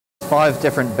5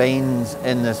 different beans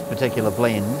in this particular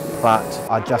blend, but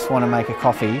I just want to make a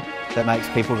coffee that makes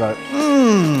people go,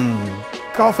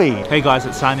 coffee. Hey guys,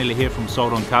 it's Sanele here from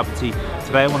Sold on Kapiti.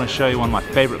 Today I want to show you one of my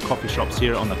favourite coffee shops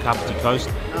here on the Kapiti Coast,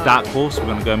 Dark Horse. We're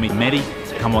going to go meet Maddie,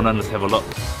 so come on in, let's have a look.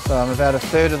 So I'm about a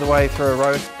third of the way through a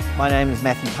roast. My name is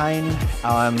Matthew Payne.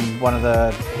 I'm one of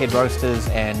the head roasters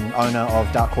and owner of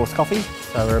Dark Horse Coffee.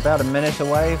 So we're about a minute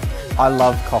away. I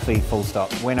love coffee, full stop.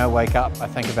 When I wake up, I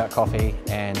think about coffee,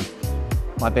 and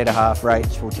my better half,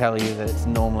 Rach, will tell you that it's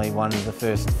normally one of the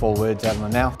first 4 words out of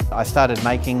my mouth. I started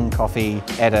making coffee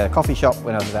at a coffee shop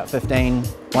when I was about 15.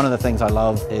 One of the things I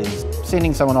love is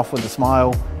sending someone off with a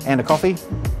smile and a coffee,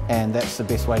 and that's the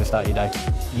best way to start your day.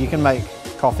 You can make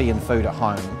coffee and food at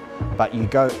home, but you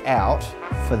go out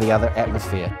for the other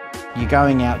atmosphere. You're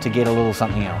going out to get a little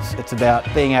something else. It's about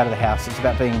being out of the house, it's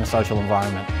about being in a social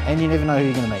environment, and you never know who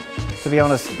you're going to meet. To be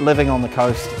honest, living on the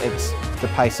coast, it's the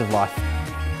pace of life.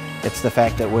 It's the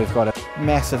fact that we've got a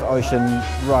massive ocean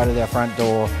right at our front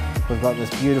door. We've got this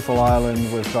beautiful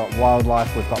island, we've got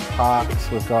wildlife, we've got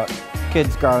parks, we've got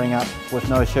kids growing up with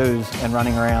no shoes and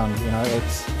running around. You know,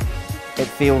 it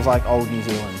feels like old New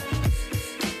Zealand.